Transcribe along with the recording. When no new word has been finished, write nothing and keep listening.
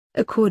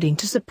According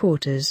to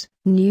supporters,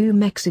 New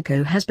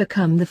Mexico has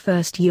become the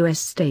first U.S.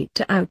 state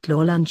to outlaw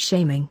lunch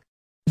shaming.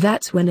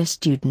 That's when a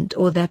student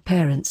or their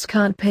parents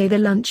can't pay the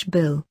lunch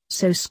bill,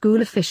 so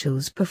school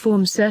officials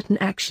perform certain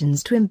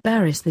actions to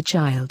embarrass the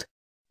child.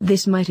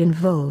 This might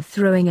involve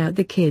throwing out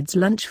the kids'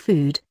 lunch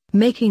food,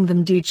 making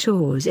them do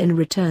chores in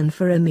return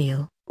for a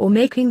meal, or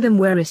making them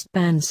wear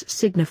wristbands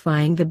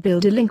signifying the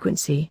bill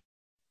delinquency.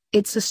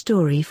 It's a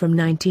story from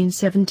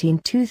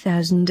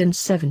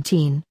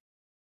 1917-2017.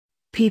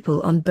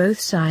 People on both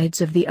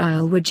sides of the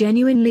aisle were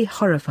genuinely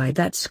horrified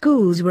that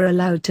schools were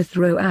allowed to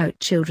throw out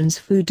children's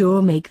food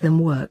or make them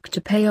work to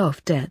pay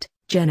off debt,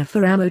 Jennifer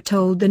Ramo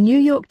told the New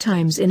York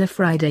Times in a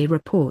Friday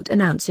report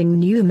announcing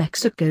New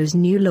Mexico's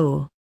new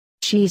law.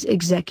 She's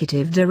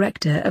executive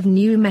director of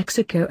New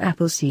Mexico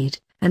Appleseed,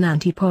 an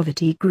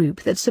anti-poverty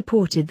group that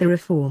supported the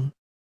reform.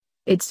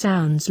 It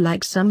sounds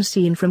like some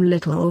scene from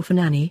Little Orphan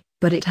Annie,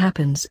 but it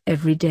happens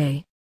every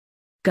day.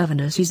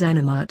 Governor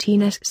Susana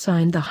Martinez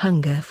signed the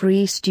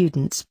Hunger-Free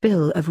Students'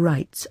 Bill of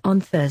Rights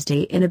on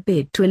Thursday in a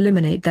bid to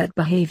eliminate that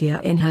behavior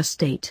in her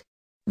state.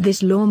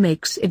 This law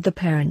makes it the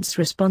parent's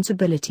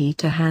responsibility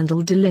to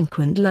handle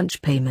delinquent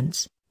lunch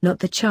payments, not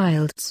the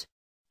child's.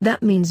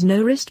 That means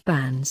no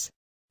wristbands,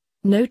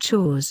 no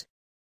chores.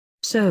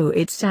 So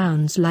it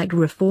sounds like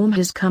reform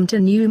has come to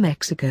New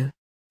Mexico.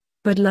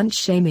 But lunch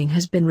shaming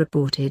has been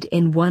reported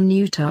in one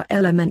Utah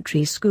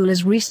elementary school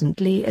as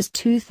recently as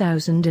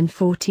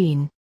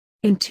 2014.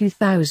 In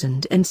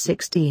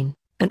 2016,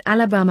 an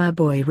Alabama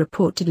boy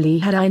reportedly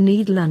had "I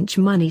need lunch"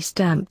 money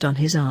stamped on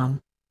his arm.